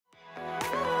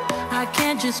I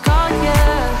can't just call you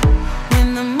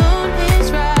when the moon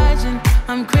is rising.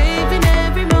 I'm craving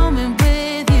every moment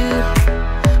with you.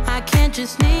 I can't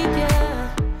just need you.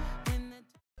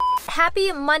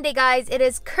 Happy Monday, guys. It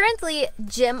is currently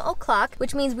gym o'clock,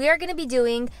 which means we are going to be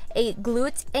doing a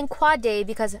glute and quad day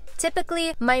because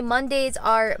typically my Mondays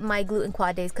are my glute and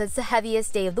quad days because it's the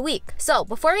heaviest day of the week. So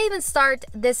before I even start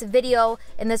this video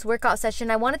and this workout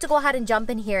session, I wanted to go ahead and jump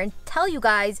in here and tell you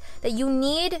guys that you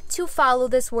need to follow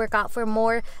this workout for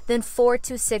more than 4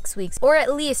 to 6 weeks, or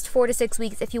at least 4 to 6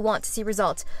 weeks if you want to see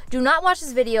results. Do not watch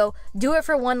this video, do it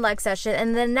for one leg session,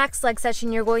 and the next leg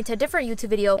session you're going to a different YouTube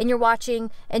video and you're watching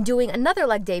and doing another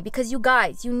leg day, because you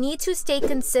guys, you need to stay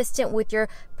consistent with your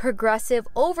progressive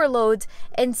overloads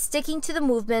and sticking to the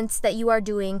movements that you are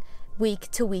doing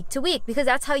week to week to week, because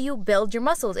that's how you build your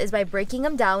muscles, is by breaking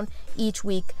them down each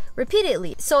week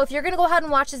repeatedly. So if you're gonna go ahead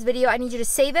and watch this video, I need you to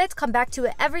save it, come back to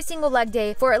it every single leg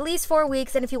day for at least 4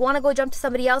 weeks, and if you want to go jump to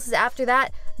somebody else's after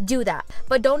that, do that.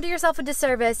 But don't do yourself a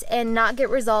disservice and not get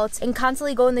results and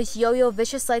constantly go in this yo-yo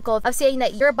vicious cycle of saying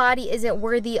that your body isn't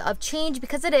worthy of change,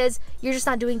 because it is. You're just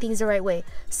not doing things the right way.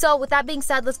 So with that being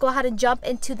said, let's go ahead and jump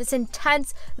into this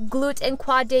intense glute and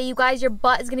quad day. You guys, your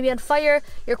butt is going to be on fire,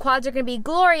 your quads are going to be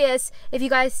glorious if you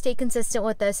guys stay consistent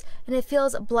with this, and it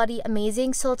feels bloody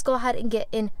amazing. So let's go ahead and get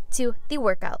into the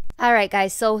workout. All right,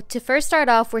 guys, so to first start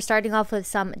off, we're starting off with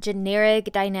some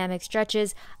generic dynamic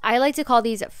stretches. I like to call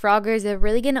these froggers. They're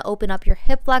really going to open up your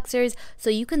hip flexors so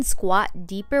you can squat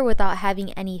deeper without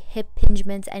having any hip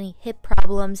impingements, any hip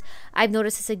problems. I've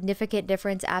noticed a significant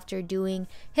difference after doing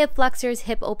hip flexors,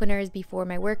 hip openers before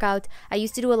my workout. I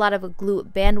used to do a lot of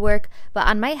glute band work, but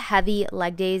on my heavy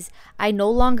leg days, I no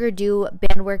longer do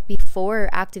band work before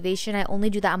activation. I only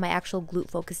do that on my actual glute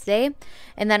focus day.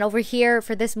 And then over here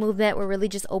for this movement, we're really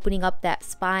just opening up that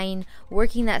spine,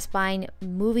 working that spine,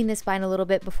 moving the spine a little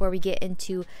bit before we get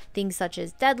into things such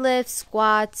as deadlifts,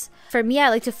 squats. For me, I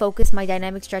like to focus my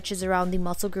dynamic stretches around the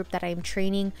muscle group that I'm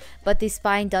training, but the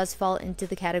spine does fall into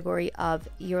the category of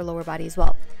your lower body as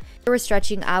well. We're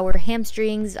stretching our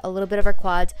hamstrings, a little bit of our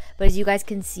quads, but as you guys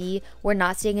can see, we're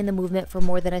not staying in the movement for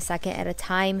more than a second at a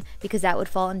time, because that would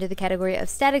fall under the category of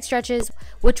static stretches,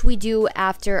 which we do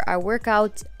after our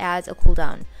workout as a cool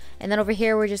down. And then over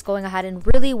here, we're just going ahead and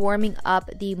really warming up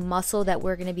the muscle that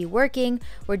we're going to be working.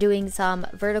 We're doing some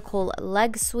vertical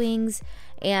leg swings,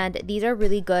 and these are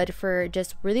really good for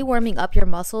just really warming up your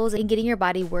muscles and getting your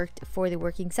body worked for the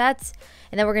working sets.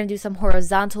 And then we're going to do some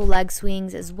horizontal leg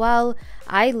swings as well.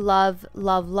 I love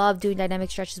doing dynamic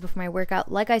stretches before my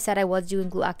workout. Like I said, I was doing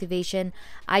glute activation.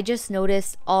 I just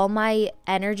noticed all my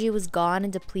energy was gone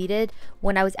and depleted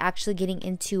when I was actually getting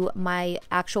into my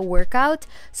actual workout.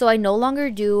 So I no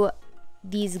longer do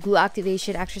these glute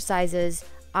activation exercises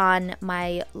on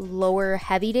my lower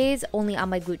heavy days, only on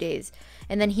my glute days.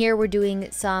 And then here we're doing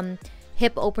some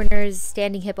hip openers,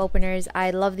 standing hip openers.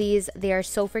 I love these. They are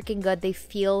so freaking good. They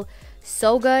feel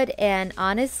so good, and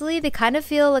honestly, they kind of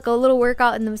feel like a little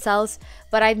workout in themselves,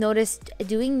 but I've noticed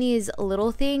doing these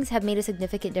little things have made a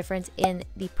significant difference in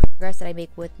the progress that I make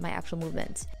with my actual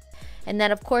movements. And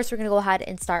then of course, we're going to go ahead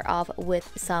and start off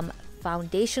with some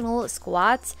foundational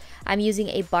squats. I'm using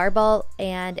a barbell,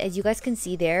 and as you guys can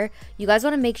see there, you guys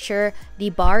want to make sure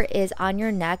the bar is on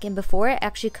your neck, and before it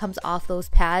actually comes off those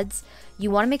pads, you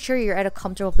want to make sure you're at a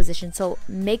comfortable position. So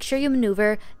make sure you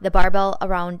maneuver the barbell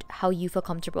around how you feel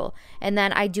comfortable. And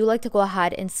then I do like to go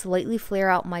ahead and slightly flare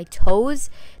out my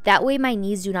toes. That way my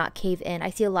knees do not cave in.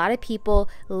 I see a lot of people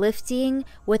lifting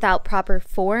without proper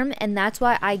form, and that's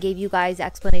why I gave you guys the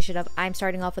explanation of I'm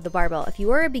starting off with a barbell. If you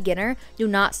are a beginner, do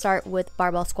not start with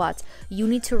barbell squats. You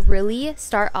need to really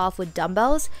start off with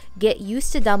dumbbells. Get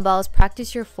used to dumbbells,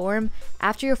 practice your form.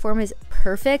 After your form is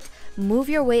perfect, move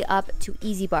your way up to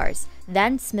easy bars,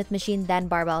 then Smith machine, then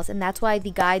barbells. And that's why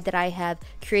the guide that I have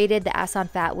created, the ass on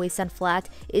fat, waist on flat,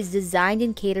 is designed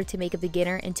and catered to make a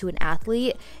beginner into an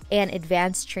athlete and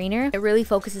advanced trainer. It really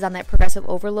focuses on that progressive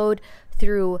overload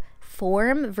through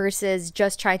form versus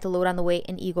just trying to load on the weight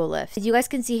and ego lift. As you guys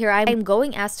can see here, I'm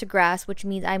going ass to grass, which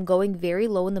means I'm going very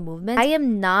low in the movement. I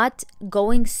am not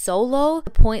going so low to the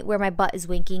point where my butt is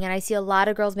winking, and I see a lot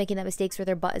of girls making that mistakes where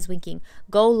their butt is winking.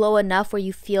 Go low enough where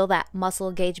you feel that muscle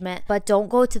engagement, but don't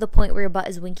go to the point where your butt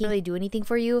is winking. Really do anything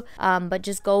for you, but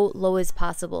just go low as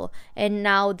possible. And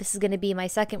now this is going to be my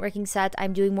second working set.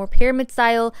 I'm doing more pyramid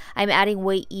style. I'm adding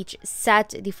weight each set.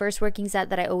 The first working set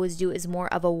that I always do is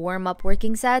more of a warm-up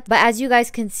working set, but as as you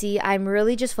guys can see, I'm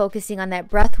really just focusing on that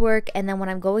breath work, and then when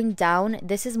I'm going down,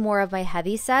 this is more of my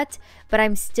heavy set, but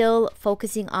I'm still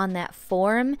focusing on that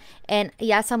form. And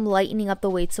yes, I'm lightening up the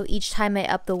weight, so each time I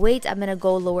up the weight, I'm gonna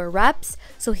go lower reps.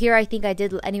 So here I think I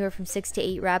did anywhere from 6 to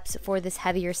 8 reps for this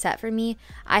heavier set for me.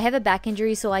 I have a back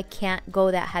injury, so I can't go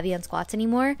that heavy on squats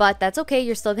anymore, but that's okay.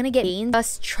 You're still gonna get gains.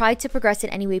 Just try to progress in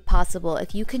any way possible.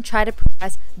 If you can try to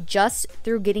progress just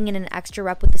through getting in an extra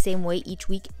rep with the same weight each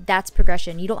week, that's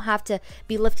progression. You don't have to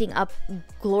be lifting up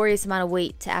glorious amount of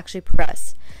weight to actually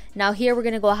progress. Now here we're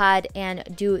going to go ahead and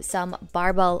do some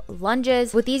barbell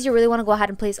lunges. With these, you really want to go ahead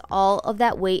and place all of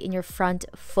that weight in your front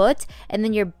foot, and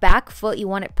then your back foot, you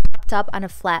want it propped up on a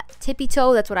flat tippy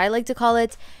toe. That's what I like to call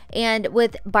it. And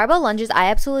with barbell lunges, I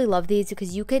absolutely love these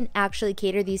because you can actually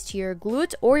cater these to your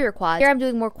glutes or your quads. Here I'm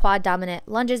doing more quad dominant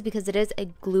lunges because it is a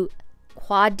glute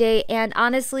quad day, and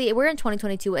honestly we're in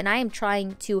 2022 and I am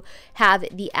trying to have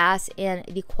the ass and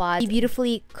the quad be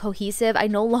beautifully cohesive. I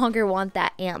no longer want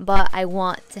that ant butt. I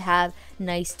want to have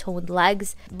nice toned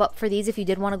legs. But for these, if you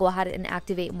did want to go ahead and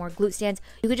activate more glute stance,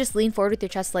 you could just lean forward with your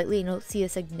chest slightly and you'll see a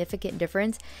significant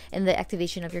difference in the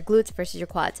activation of your glutes versus your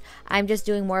quads. I'm just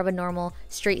doing more of a normal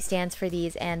straight stance for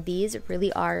these, and these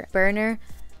really are burner.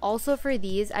 Also for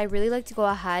these, I really like to go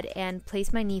ahead and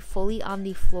place my knee fully on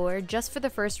the floor just for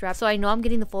the first rep, so I know I'm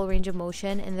getting the full range of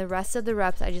motion, and the rest of the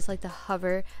reps I just like to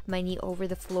hover my knee over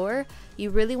the floor.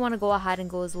 You really want to go ahead and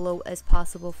go as low as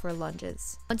possible for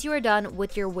lunges. Once you are done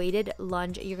with your weighted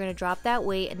lunge, you're going to drop that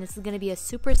weight, and this is going to be a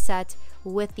superset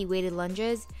with the weighted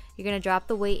lunges. You're going to drop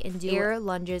the weight and do air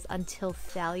lunges until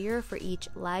failure for each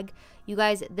leg. You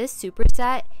guys, this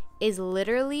superset is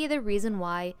literally the reason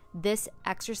why this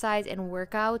exercise and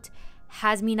workout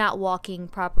has me not walking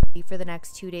properly for the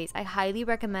next 2 days. I highly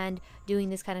recommend doing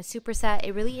this kind of superset.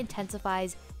 It really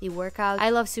intensifies the workout. I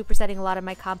love supersetting a lot of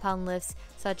my compound lifts,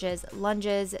 such as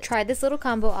lunges. Try this little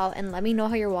combo out and let me know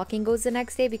how your walking goes the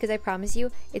next day, because I promise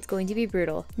you it's going to be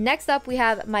brutal. Next up, we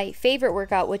have my favorite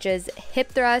workout, which is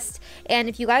hip thrust. And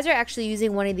if you guys are actually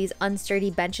using one of these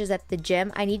unsturdy benches at the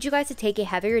gym, I need you guys to take a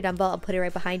heavier dumbbell and put it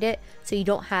right behind it so you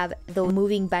don't have the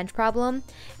moving bench problem.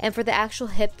 And for the actual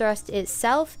hip thrust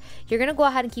itself, you're going to go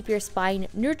ahead and keep your spine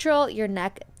neutral, your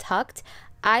neck tucked.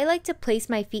 I like to place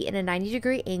my feet in a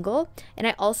 90-degree angle, and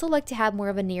I also like to have more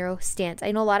of a narrow stance.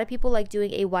 I know a lot of people like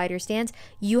doing a wider stance.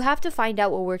 You have to find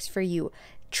out what works for you.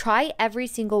 Try every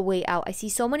single way out. I see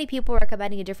so many people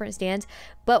recommending a different stance,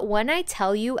 but when I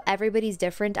tell you everybody's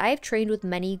different, I have trained with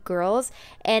many girls,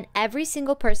 and every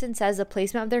single person says the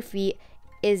placement of their feet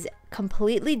is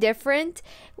completely different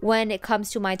when it comes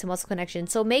to mind to muscle connection.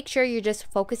 So make sure you're just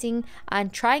focusing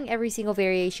on trying every single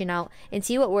variation out and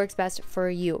see what works best for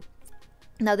you.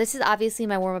 Now this is obviously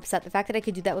my warm-up set, the fact that I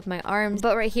could do that with my arms,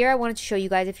 but right here I wanted to show you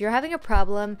guys, if you're having a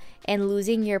problem and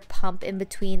losing your pump in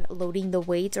between loading the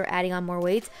weights or adding on more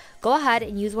weights, go ahead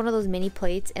and use one of those mini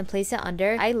plates and place it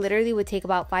under. I literally would take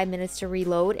about 5 minutes to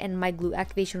reload and my glute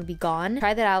activation would be gone.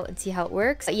 Try that out and see how it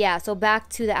works. But yeah, so back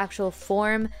to the actual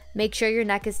form, make sure your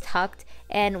neck is tucked,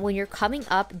 and when you're coming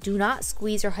up, do not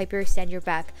squeeze or hyperextend your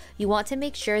back. You want to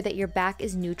make sure that your back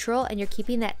is neutral and you're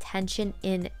keeping that tension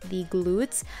in the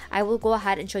glutes. I will go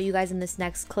ahead and show you guys in this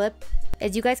next clip.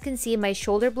 As you guys can see, my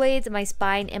shoulder blades, my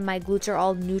spine, and my glutes are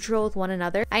all neutral with one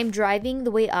another. I'm driving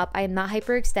the weight up. I am not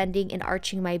hyperextending and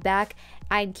arching my back.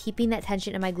 I'm keeping that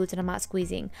tension in my glutes and I'm not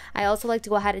squeezing. I also like to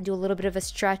go ahead and do a little bit of a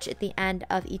stretch at the end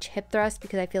of each hip thrust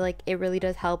because I feel like it really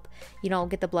does help, you know,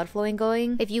 get the blood flowing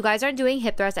going. If you guys aren't doing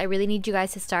hip thrust, I really need you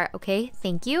guys to start, okay?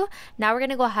 Thank you. Now we're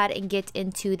gonna go ahead and get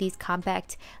into these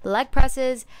compact leg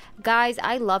presses. Guys,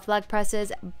 I love leg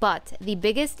presses, but the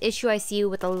biggest issue I see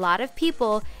with a lot of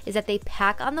people is that they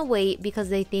pack on the weight because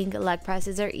they think leg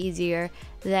presses are easier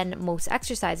than most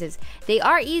exercises. They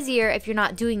are easier if you're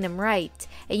not doing them right,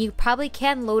 and you probably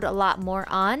can load a lot more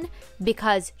on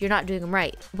because you're not doing them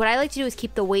right. What I like to do is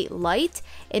keep the weight light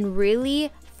and really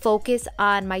focus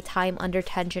on my time under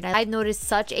tension. I've noticed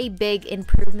such a big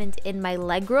improvement in my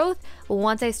leg growth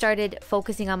once I started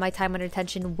focusing on my time under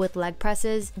tension with leg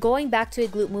presses. Going back to a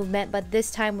glute movement, but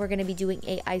this time we're going to be doing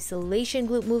a isolation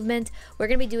glute movement. We're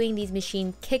going to be doing these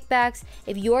machine kickbacks.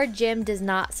 If your gym does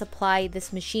not supply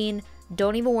this machine,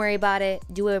 don't even worry about it.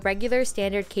 Do a regular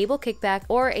standard cable kickback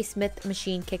or a Smith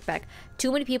machine kickback.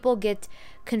 Too many people get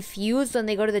confused when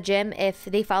they go to the gym if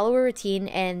they follow a routine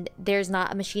and there's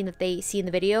not a machine that they see in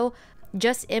the video.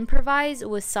 Just improvise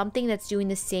with something that's doing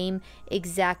the same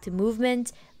exact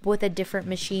movement with a different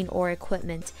machine or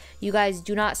equipment. You guys,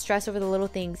 do not stress over the little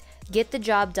things. Get the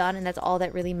job done, and that's all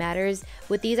that really matters.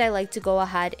 With these, I like to go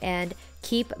ahead and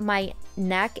keep my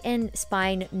neck and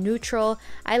spine neutral.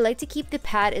 I like to keep the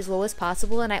pad as low as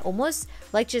possible, and I almost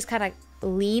like to just kind of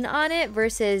lean on it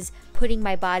versus putting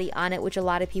my body on it, which a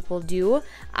lot of people do.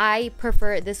 I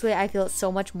prefer it this way. I feel it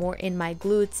so much more in my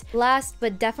glutes. Last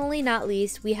but definitely not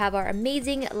least, we have our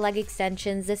amazing leg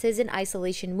extensions. This is an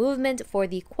isolation movement for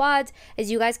the quads.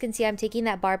 As you guys can see, I'm taking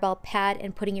that barbell pad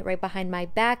and putting it right behind my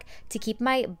back to keep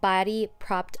my body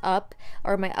propped up,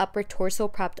 or my upper torso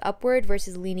propped upward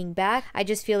versus leaning back. I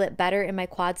just feel it better in my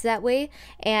quads that way.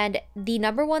 And the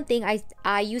number one thing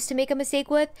I used to make a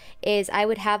mistake with is I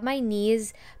would have my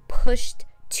knees pushed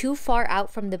too far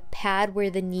out from the pad where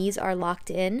the knees are locked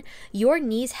in. Your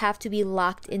knees have to be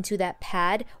locked into that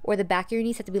pad, or the back of your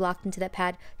knees have to be locked into that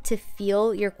pad to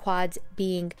feel your quads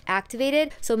being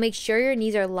activated. So make sure your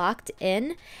knees are locked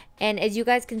in. And as you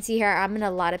guys can see here, I'm in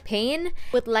a lot of pain.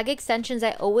 With leg extensions,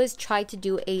 I always try to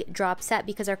do a drop set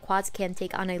because our quads can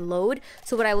take on a load.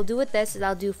 So what I will do with this is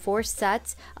I'll do 4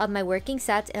 sets of my working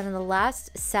sets, and in the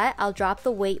last set, I'll drop the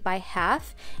weight by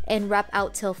half and rep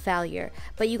out till failure.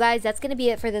 But you guys, that's gonna be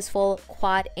it for this full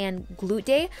quad and glute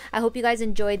day. I hope you guys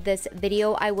enjoyed this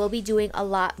video. I will be doing a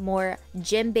lot more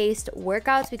gym-based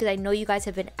workouts because I know you guys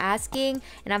have been asking,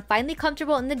 and I'm finally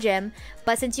comfortable in the gym.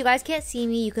 But since you guys can't see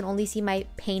me, you can only see my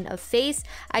pain of face.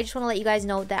 I just want to let you guys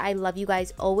know that I love you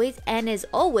guys always, and as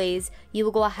always, you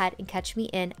will go ahead and catch me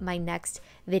in my next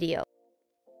video.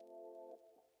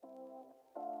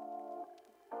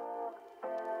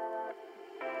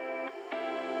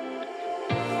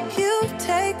 You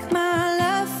take my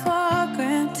love for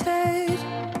granted.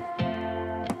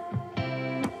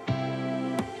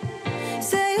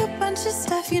 Say a bunch of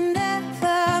stuff you never